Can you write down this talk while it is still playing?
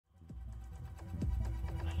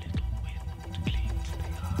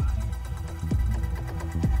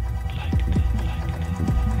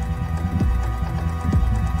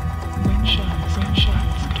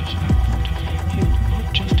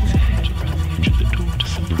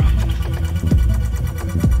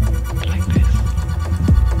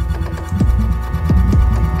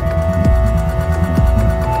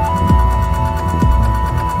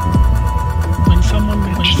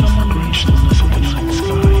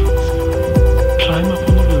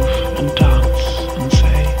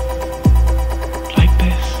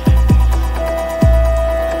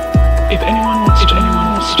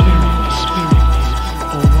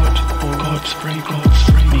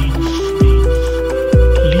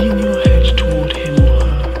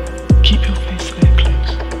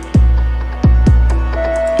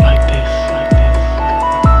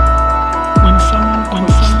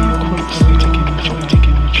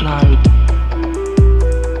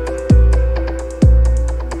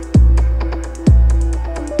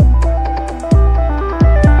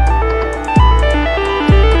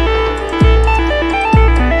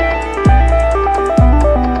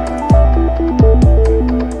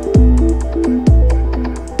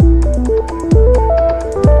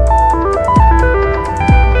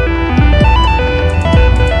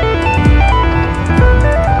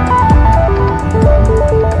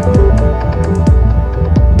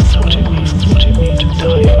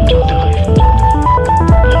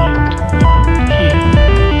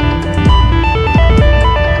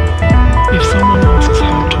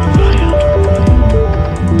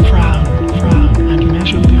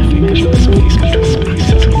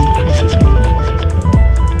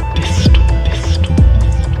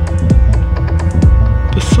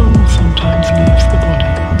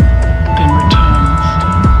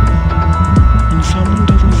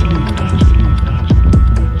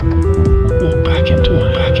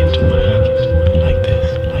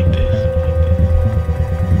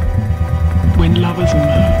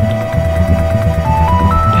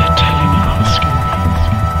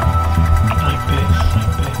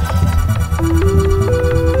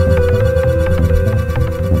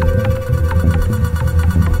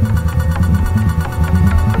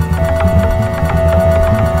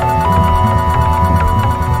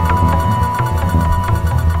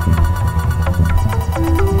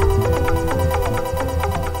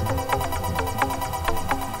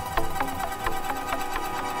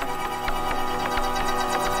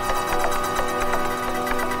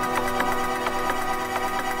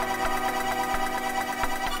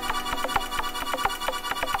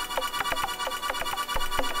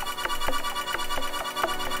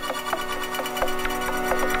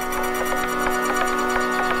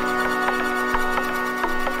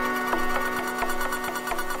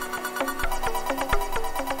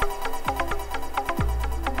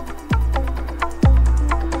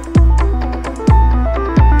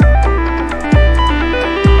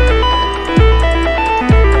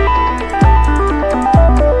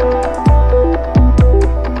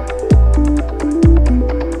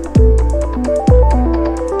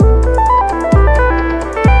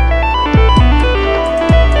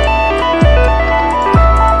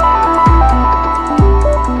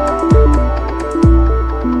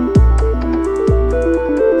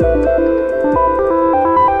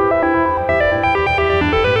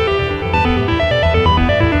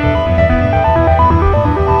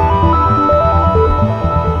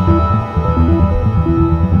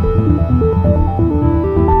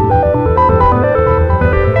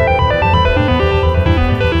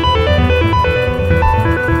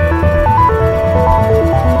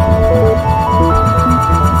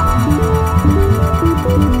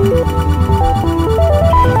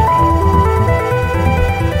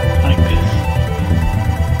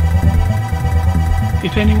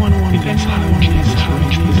If anyone wonders how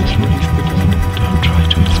Jesus raised the dead, don't try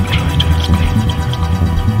to explain.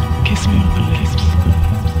 Kiss me on the lips,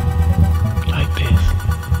 like this,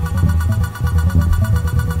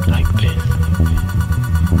 like this.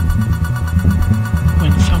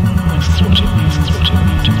 When someone asks what it means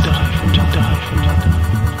to die for another,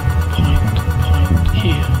 point,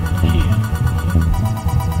 here.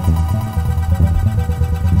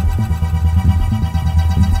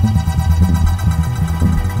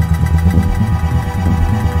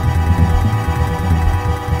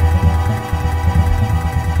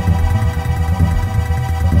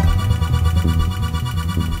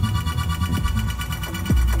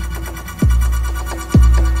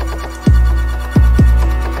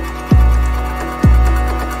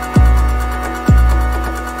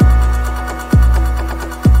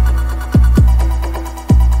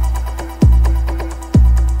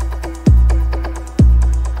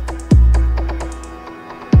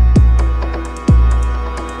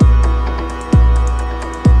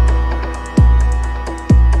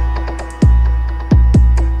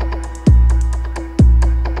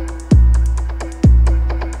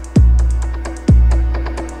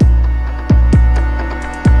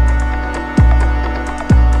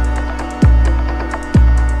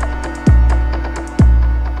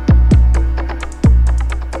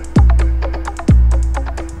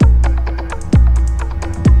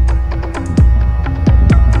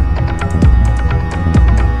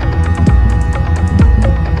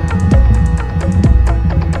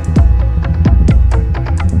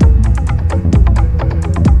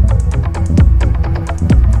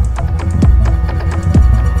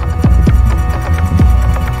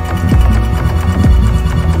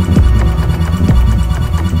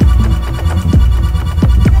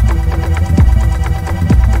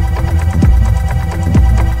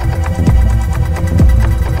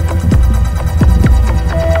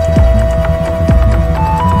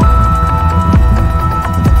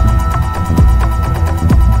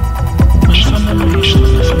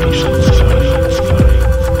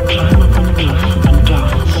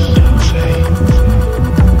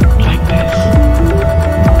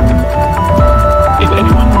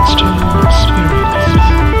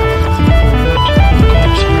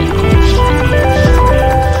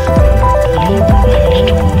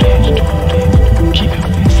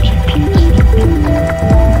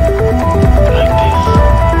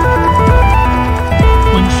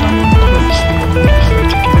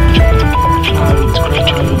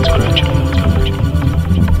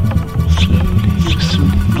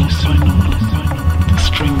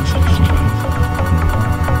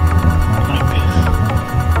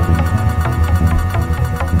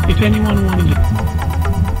 If anyone wanted it.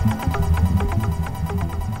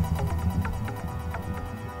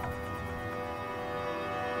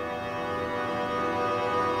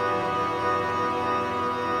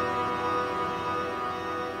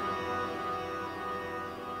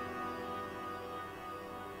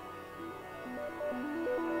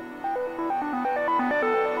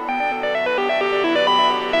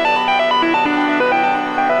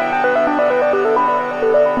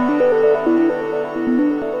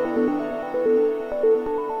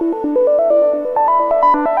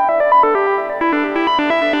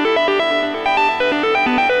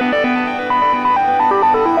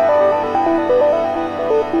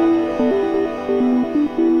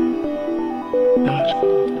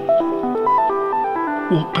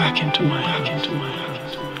 Walk back into my heart,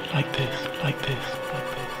 like this.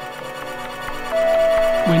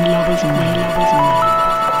 When lovers meet,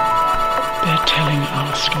 they're telling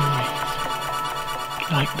our story,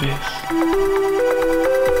 like this.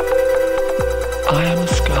 I am a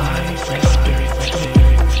sky where spirits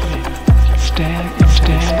live, stare into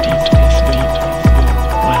this deep,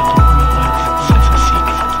 while the moonlight says a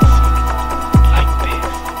secret, like this.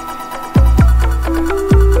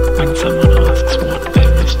 When someone asks what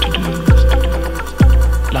there is to do,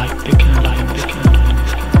 like the candle in this candle.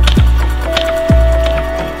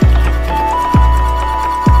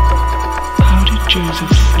 How did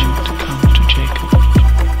Joseph seem to come to Jacob?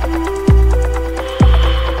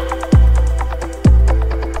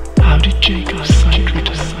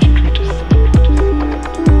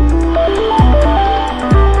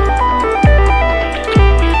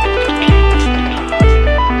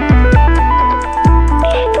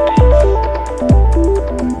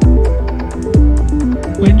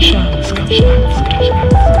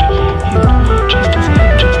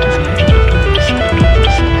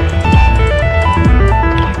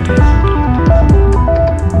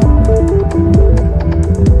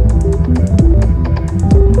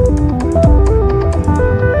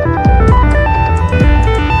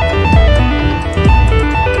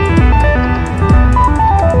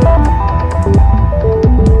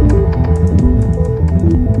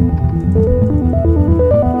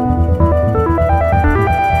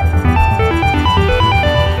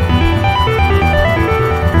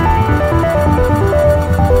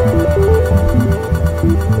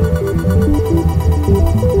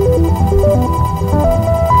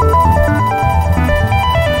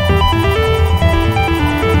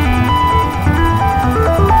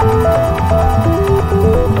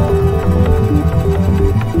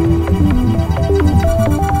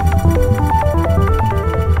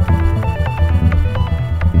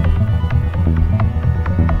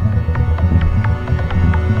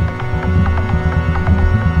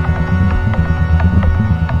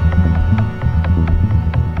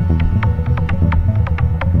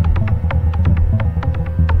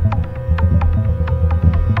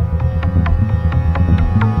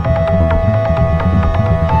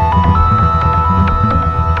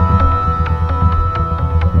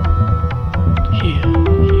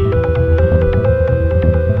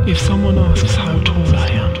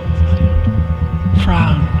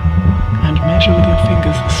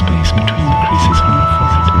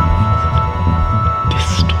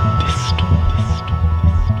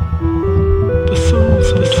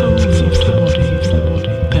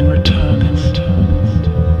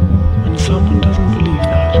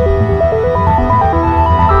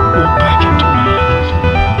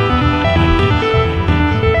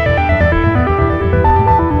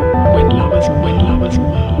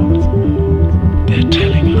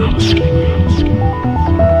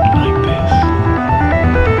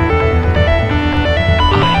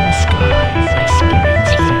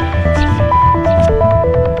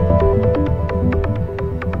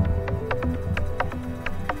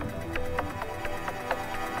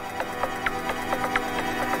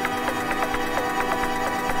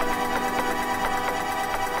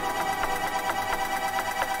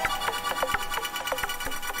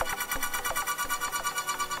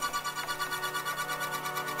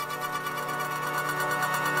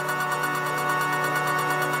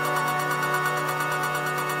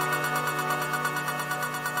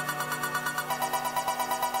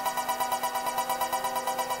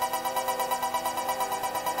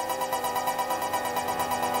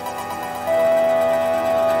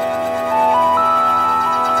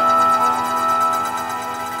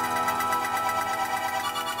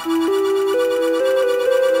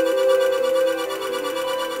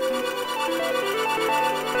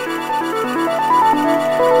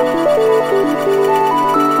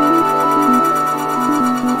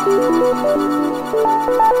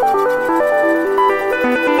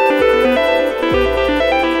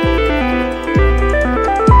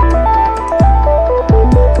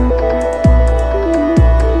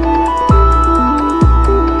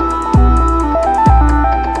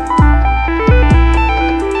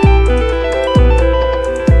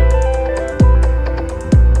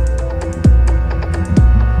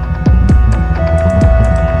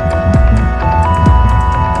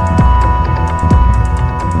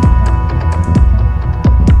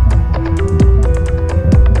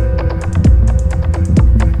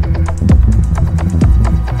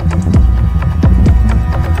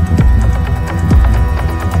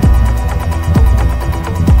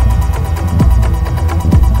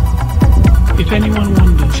 If anyone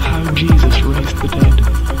wonders how Jesus raised the dead,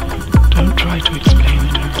 don't try to explain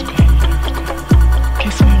it.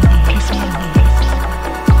 Kiss me on the lips.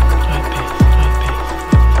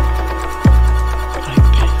 Like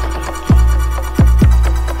this.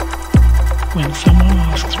 When someone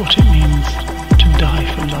asks what it means to die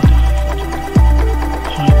for love,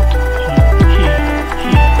 point here.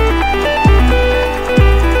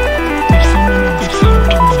 If someone asks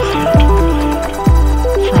how tall,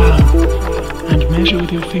 frown and measure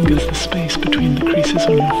with your fingers the space between the creases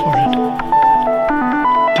on your forehead.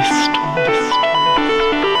 Distort.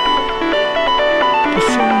 The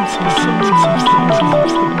soul sometimes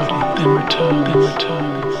leaves the body, then returns.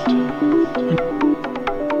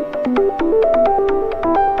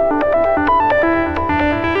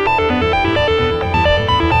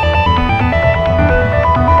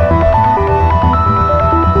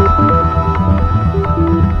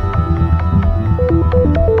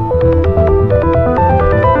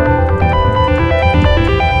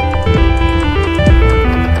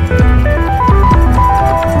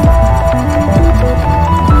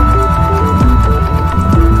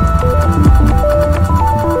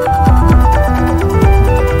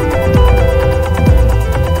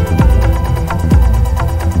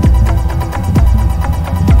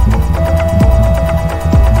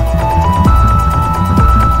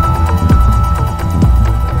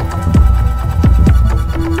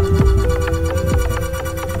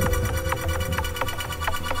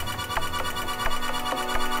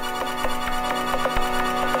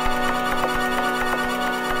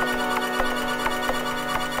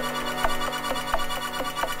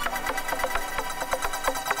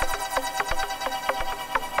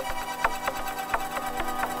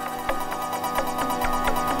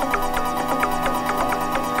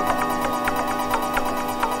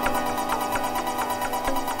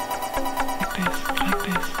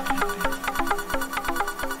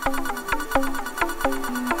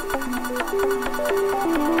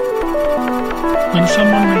 When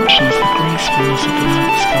someone mentions the gracefulness of the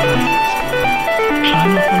night sky,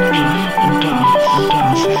 climb up on the roof and dance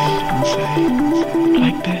and say,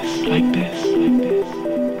 like this.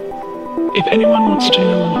 If anyone wants to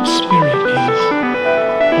know what spirit is,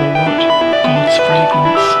 or what God's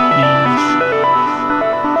fragrance means,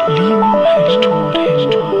 lean your head toward him.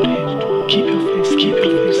 Keep your face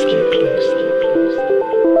close.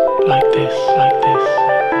 Like this.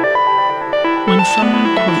 When someone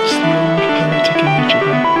quotes the old poetic image of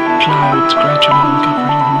the clouds gradually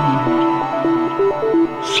uncovering the moon,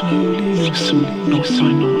 slowly loosen,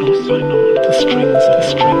 not by knot, the strings.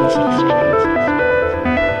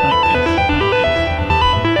 Like this.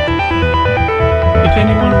 If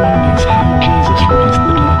anyone wonders how Jesus raised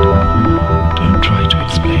the dead, don't try to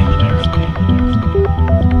explain the miracle.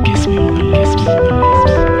 Kiss me on the lips.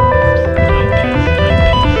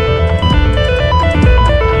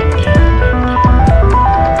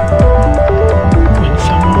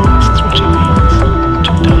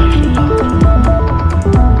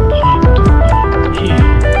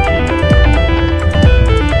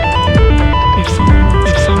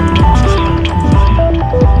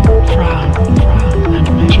 Frown and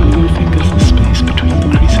measure with your fingers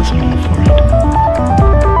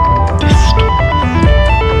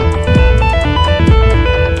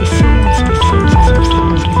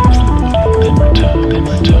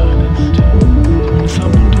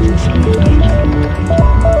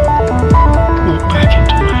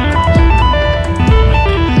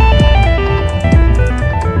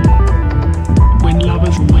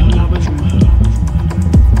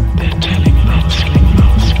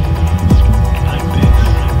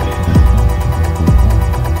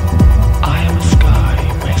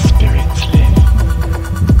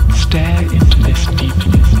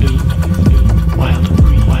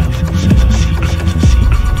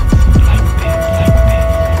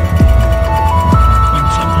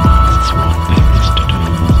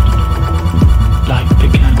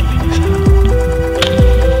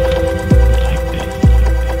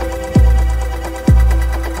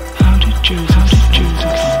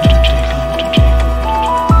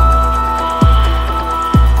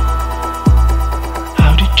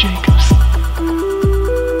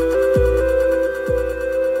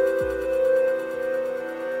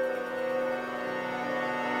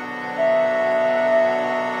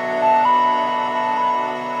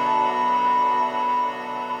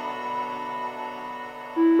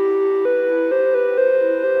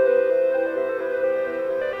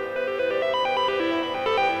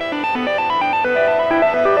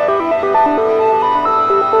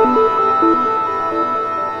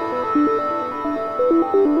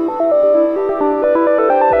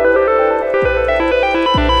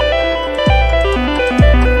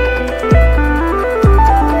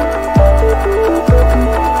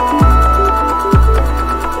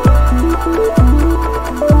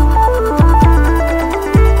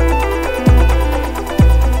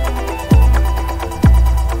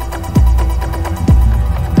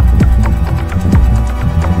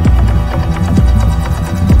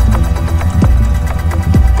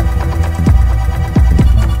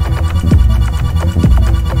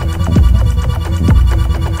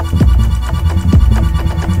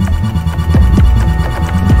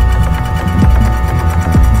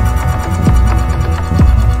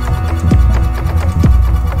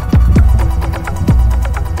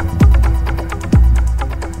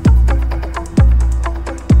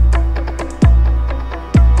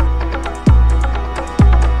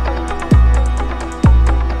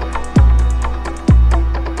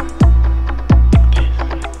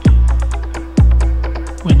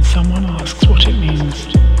someone asks what it means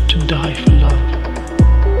to die for love,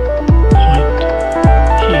 point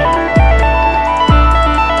here.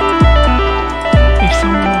 If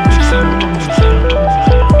someone asks how to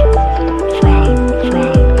frown,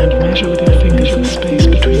 and measure with your fingers the space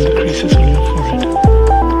between the creases on your forehead.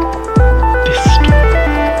 Distal.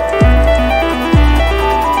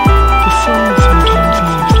 The soul sometimes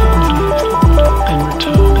leaves the body, then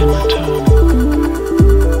return.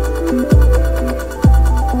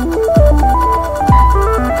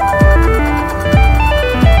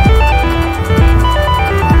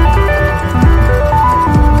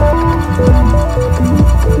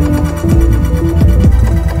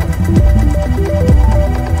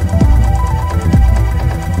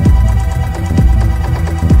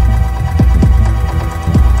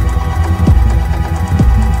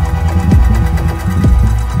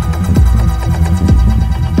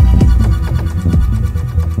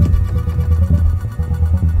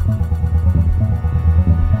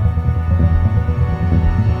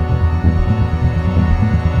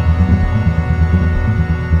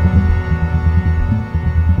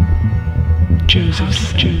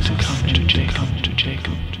 Joseph come to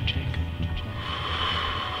Jacob.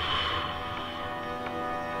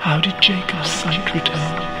 How did Jacob's sight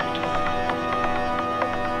return?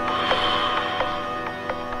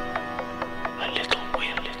 A little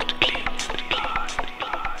wind cleans the glass.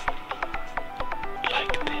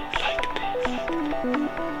 Like this.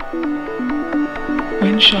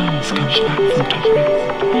 When Shines comes back from Tafri,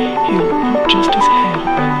 he'll put just his head on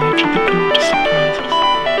the edge of the door to surprise us.